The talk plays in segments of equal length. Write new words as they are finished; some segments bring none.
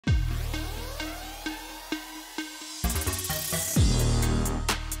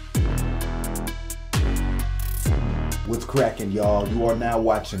What's cracking, y'all? You are now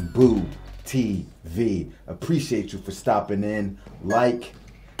watching Boo TV. Appreciate you for stopping in. Like,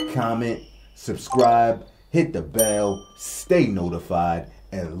 comment, subscribe, hit the bell, stay notified,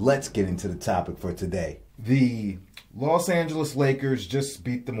 and let's get into the topic for today. The Los Angeles Lakers just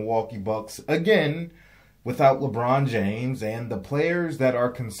beat the Milwaukee Bucks again without LeBron James, and the players that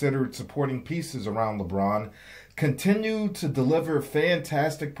are considered supporting pieces around LeBron continue to deliver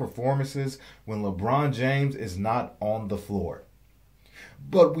fantastic performances when LeBron James is not on the floor.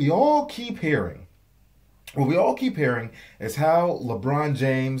 But what we all keep hearing is how LeBron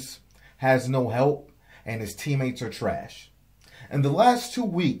James has no help and his teammates are trash. In the last 2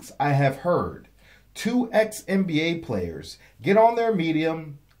 weeks, I have heard 2 ex-NBA players get on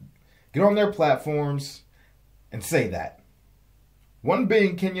their platforms and say that. One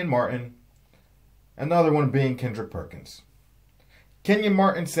being Kenyon Martin, another one being Kendrick Perkins. Kenyon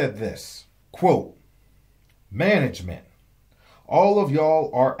Martin said this, quote, "Management, all of y'all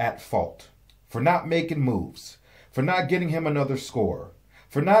are at fault for not making moves, for not getting him another scorer,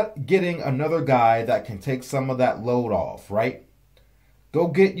 for not getting another guy that can take some of that load off, right? Go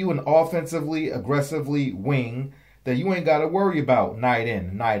get you an offensively, aggressively wing that you ain't got to worry about night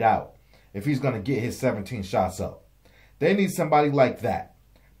in, night out if he's going to get his 17 shots up. They need somebody like that.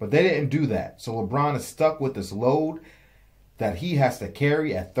 But they didn't do that. So LeBron is stuck with this load that he has to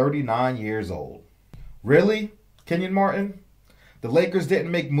carry at 39 years old." Really, Kenyon Martin? The Lakers didn't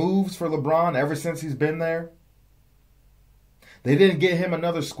make moves for LeBron ever since he's been there? They didn't get him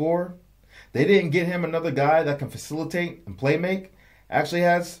another scorer? They didn't get him another guy that can facilitate and play make? Actually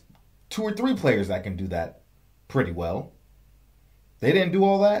has 2 or 3 players that can do that pretty well. They didn't do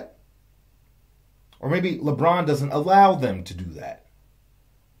all that? Or maybe LeBron doesn't allow them to do that.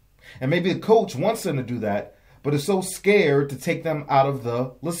 And maybe the coach wants them to do that, but is so scared to take them out of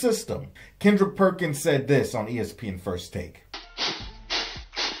the system. Kendrick Perkins said this on ESPN First Take.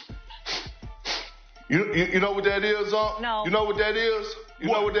 You know what that is, No. You know what that is? You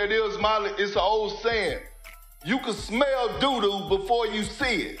know what that is, Molly? It's an old saying. You can smell doo-doo before you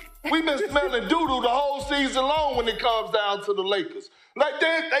see it. We've been smelling doo-doo the whole season long when it comes down to the Lakers. Like,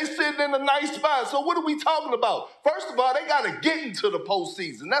 they sitting in a nice spot. So what are we talking about? First of all, they got to get into the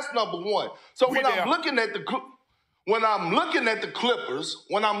postseason. That's number one. So when I'm looking at the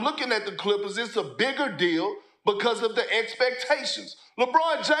Clippers, it's a bigger deal because of the expectations.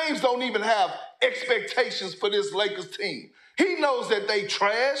 LeBron James don't even have expectations for this Lakers team. He knows that they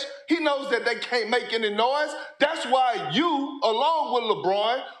trash. He knows that they can't make any noise. That's why you, along with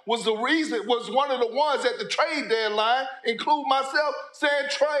LeBron, was one of the ones at the trade deadline, include myself, saying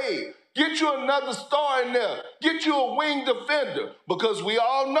trade. Get you another star in there. Get you a wing defender. Because we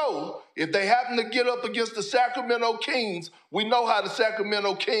all know if they happen to get up against the Sacramento Kings, we know how the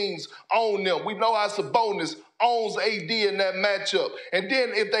Sacramento Kings own them. We know how Sabonis owns AD in that matchup. And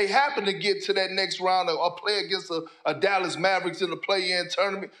then if they happen to get to that next round or play against a Dallas Mavericks in the play-in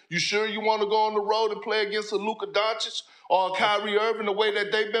tournament, you sure you want to go on the road and play against a Luka Doncic or a Kyrie Irving the way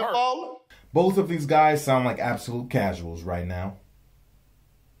that they've been balling? Both of these guys sound like absolute casuals right now.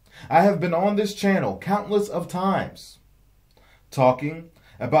 I have been on this channel countless of times talking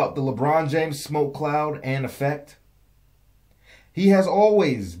about the LeBron James smoke cloud and effect. He has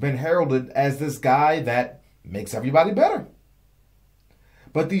always been heralded as this guy that makes everybody better.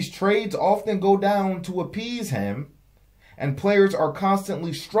 But these trades often go down to appease him, and players are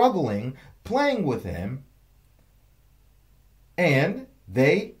constantly struggling playing with him, and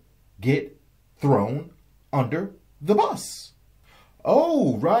they get thrown under the bus.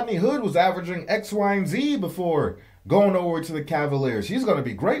 Oh, Rodney Hood was averaging X, Y, and Z before going over to the Cavaliers. He's going to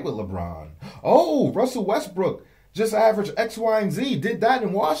be great with LeBron. Oh, Russell Westbrook just averaged X, Y, and Z. Did that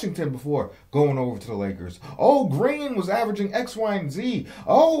in Washington before going over to the Lakers. Oh, Green was averaging X, Y, and Z.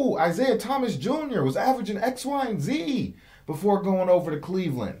 Oh, Isaiah Thomas Jr. was averaging X, Y, and Z before going over to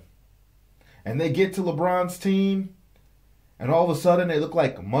Cleveland. And they get to LeBron's team, and all of a sudden they look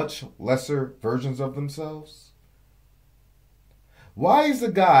like much lesser versions of themselves. Why is the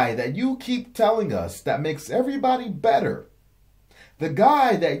guy that you keep telling us that makes everybody better, the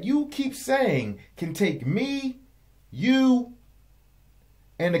guy that you keep saying can take me, you,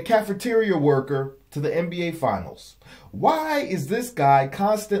 and a cafeteria worker to the NBA Finals, why is this guy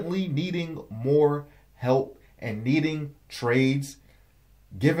constantly needing more help and needing trades,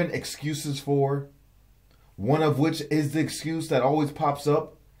 given excuses for, one of which is the excuse that always pops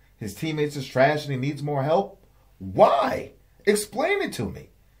up, his teammates is trash and he needs more help? Why? Explain it to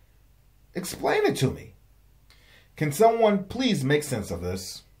me. Explain it to me. Can someone please make sense of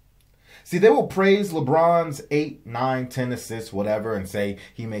this? See, they will praise LeBron's 8, 9, 10 assists, whatever, and say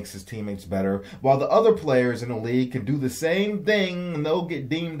he makes his teammates better, while the other players in the league can do the same thing and they'll get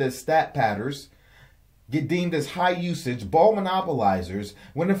deemed as stat patters, get deemed as high usage ball monopolizers,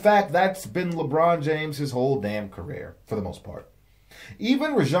 when in fact that's been LeBron James his whole damn career, for the most part.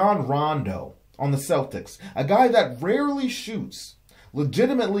 Even Rajon Rondo on the Celtics, a guy that rarely shoots,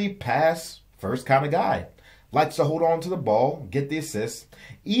 legitimately pass first kind of guy, likes to hold on to the ball, get the assists.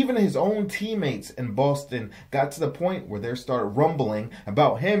 Even his own teammates in Boston got to the point where they started rumbling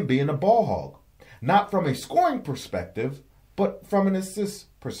about him being a ball hog, not from a scoring perspective, but from an assist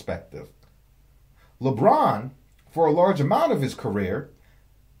perspective. LeBron, for a large amount of his career,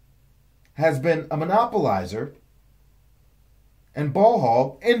 has been a monopolizer and ball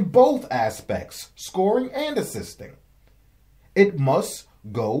hog in both aspects, scoring and assisting. It must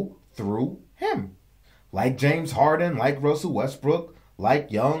go through him. Like James Harden, like Russell Westbrook,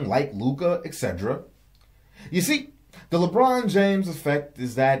 like Young, like Luka, etc. You see, the LeBron James effect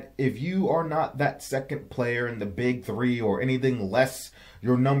is that if you are not that second player in the big three or anything less,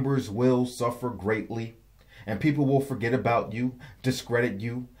 your numbers will suffer greatly, and people will forget about you, discredit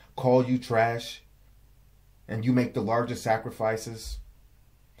you, call you trash, and you make the largest sacrifices.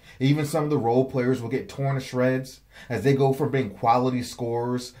 Even some of the role players will get torn to shreds as they go from being quality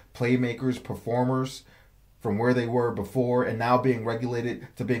scorers, playmakers, performers from where they were before and now being regulated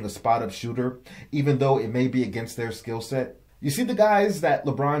to being a spot-up shooter, even though it may be against their skill set. You see, the guys that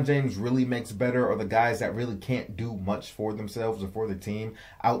LeBron James really makes better are the guys that really can't do much for themselves or for the team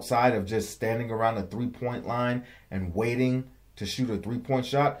outside of just standing around the three-point line and waiting to shoot a three-point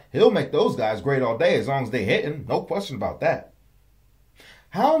shot. He'll make those guys great all day as long as they hitting. No question about that.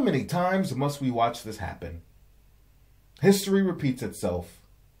 How many times must we watch this happen? History repeats itself.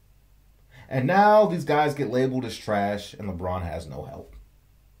 And now these guys get labeled as trash and LeBron has no help.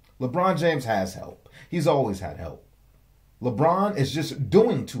 LeBron James has help. He's always had help. LeBron is just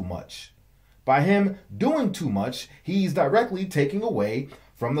doing too much. By him doing too much, he's directly taking away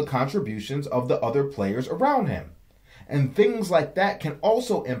from the contributions of the other players around him. And things like that can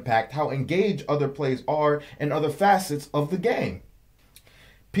also impact how engaged other players are in other facets of the game.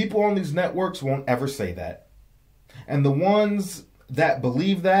 People on these networks won't ever say that. And the ones that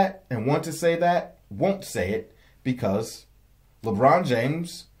believe that and want to say that won't say it because LeBron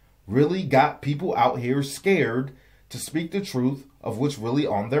James really got people out here scared to speak the truth of what's really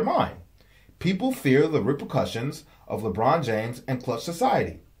on their mind. People fear the repercussions of LeBron James and clutch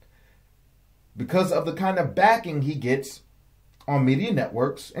society because of the kind of backing he gets on media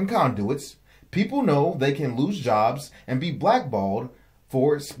networks and conduits. People know they can lose jobs and be blackballed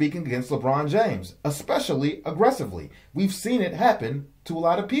for speaking against LeBron James, especially aggressively. We've seen it happen to a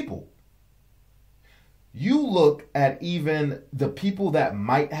lot of people. You look at even the people that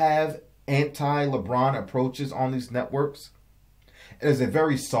might have anti-LeBron approaches on these networks, it is a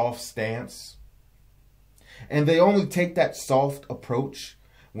very soft stance. And they only take that soft approach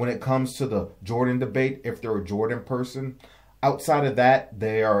when it comes to the Jordan debate, if they're a Jordan person. Outside of that,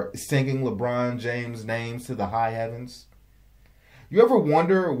 they are singing LeBron James' names to the high heavens. You ever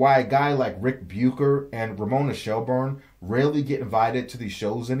wonder why a guy like Rick Bucher and Ramona Shelburne rarely get invited to these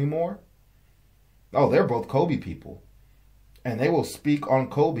shows anymore? Oh, they're both Kobe people. And they will speak on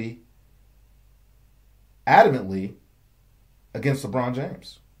Kobe adamantly against LeBron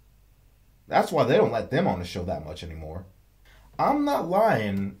James. That's why they don't let them on the show that much anymore. I'm not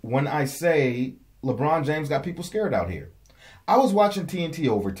lying when I say LeBron James got people scared out here. I was watching TNT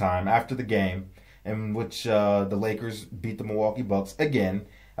Overtime after the game in which the Lakers beat the Milwaukee Bucks. Again,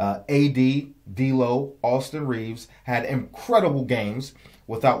 AD, D'Lo, Austin Reeves had incredible games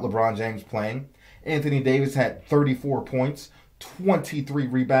without LeBron James playing. Anthony Davis had 34 points, 23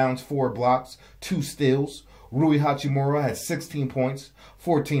 rebounds, 4 blocks, 2 steals. Rui Hachimura had 16 points,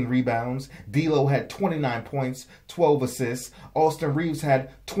 14 rebounds. D'Lo had 29 points, 12 assists. Austin Reeves had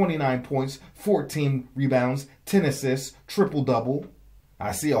 29 points, 14 rebounds, 10 assists, triple-double.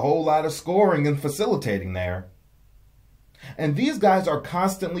 I see a whole lot of scoring and facilitating there. And these guys are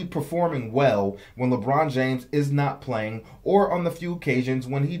constantly performing well when LeBron James is not playing or on the few occasions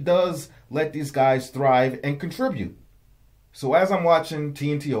when he does let these guys thrive and contribute. So as I'm watching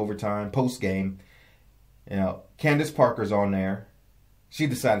TNT Overtime post-game, Candace Parker's on there. She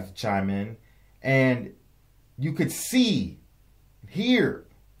decided to chime in. And you could hear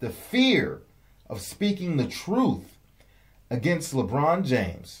the fear of speaking the truth against LeBron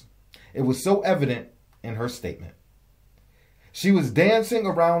James. It was so evident in her statement. She was dancing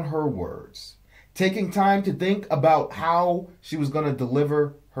around her words, taking time to think about how she was going to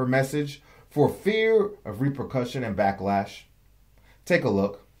deliver her message for fear of repercussion and backlash. Take a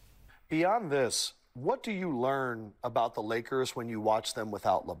look. Beyond this, what do you learn about the Lakers when you watch them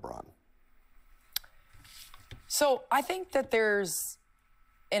without LeBron? So I think that there's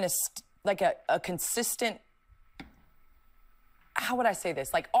a consistent, how would I say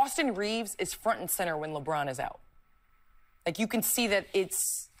this? Like Austin Reeves is front and center when LeBron is out. Like you can see that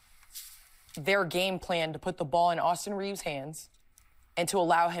it's their game plan to put the ball in Austin Reeves' hands and to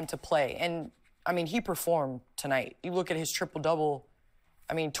allow him to play. And I mean, he performed tonight. You look at his triple-double,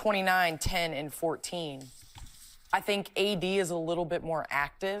 I mean, 29, 10, and 14. I think AD is a little bit more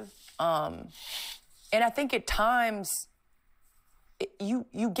active. And I think at times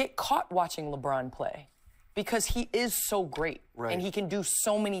you get caught watching LeBron play because he is so great. Right. And he can do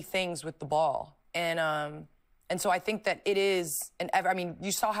so many things with the ball. And so I think that it is, I mean,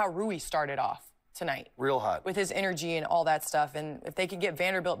 you saw how Rui started off tonight. Real hot. With his energy and all that stuff. And if they could get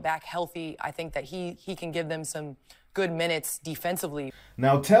Vanderbilt back healthy, I think that he can give them some good minutes defensively.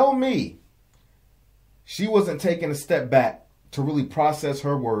 Now tell me she wasn't taking a step back to really process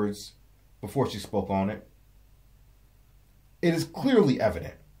her words before she spoke on it. It is clearly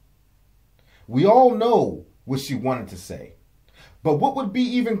evident. We all know what she wanted to say. But what would be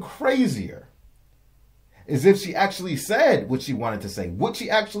even crazier is if she actually said what she wanted to say. What she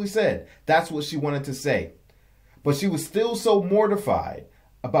actually said, that's what she wanted to say. But she was still so mortified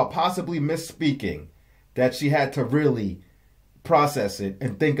about possibly misspeaking that she had to really process it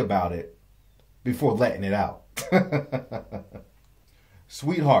and think about it before letting it out.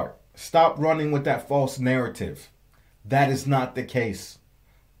 Sweetheart, stop running with that false narrative. That is not the case.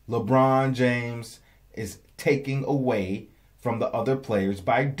 LeBron James is taking away from the other players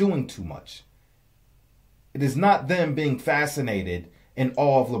by doing too much. It is not them being fascinated in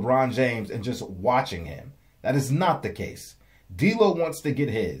awe of LeBron James and just watching him. That is not the case. D'Lo wants to get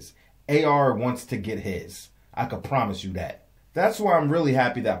his. AR wants to get his. I could promise you that. That's why I'm really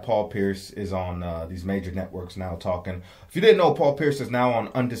happy that Paul Pierce is on these major networks now talking. If you didn't know, Paul Pierce is now on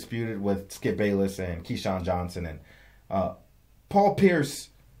Undisputed with Skip Bayless and Keyshawn Johnson. And Paul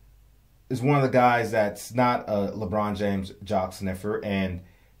Pierce is one of the guys that's not a LeBron James jock sniffer. And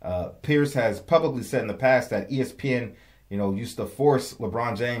Pierce has publicly said in the past that ESPN, used to force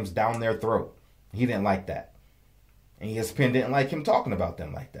LeBron James down their throat. He didn't like that. And ESPN didn't like him talking about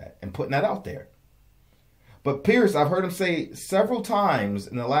them like that and putting that out there. But Pierce, I've heard him say several times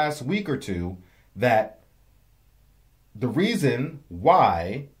in the last week or two that the reason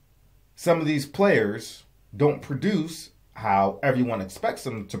why some of these players don't produce how everyone expects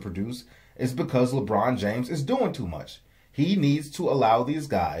them to produce is because LeBron James is doing too much. He needs to allow these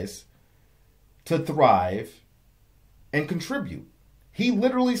guys to thrive and contribute. He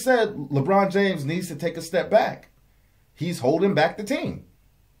literally said LeBron James needs to take a step back. He's holding back the team.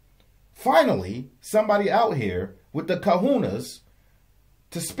 Finally, somebody out here with the kahunas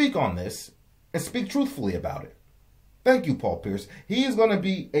to speak on this and speak truthfully about it. Thank you, Paul Pierce. He is going to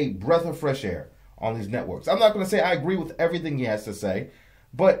be a breath of fresh air on these networks. I'm not going to say I agree with everything he has to say,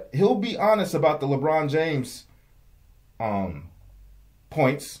 but he'll be honest about the LeBron James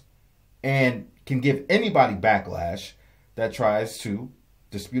points and can give anybody backlash that tries to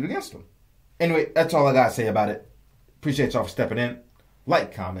dispute against him. Anyway, that's all I got to say about it. Appreciate y'all for stepping in.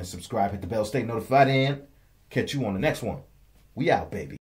 Like, comment, subscribe, hit the bell, stay notified, and catch you on the next one. We out, baby.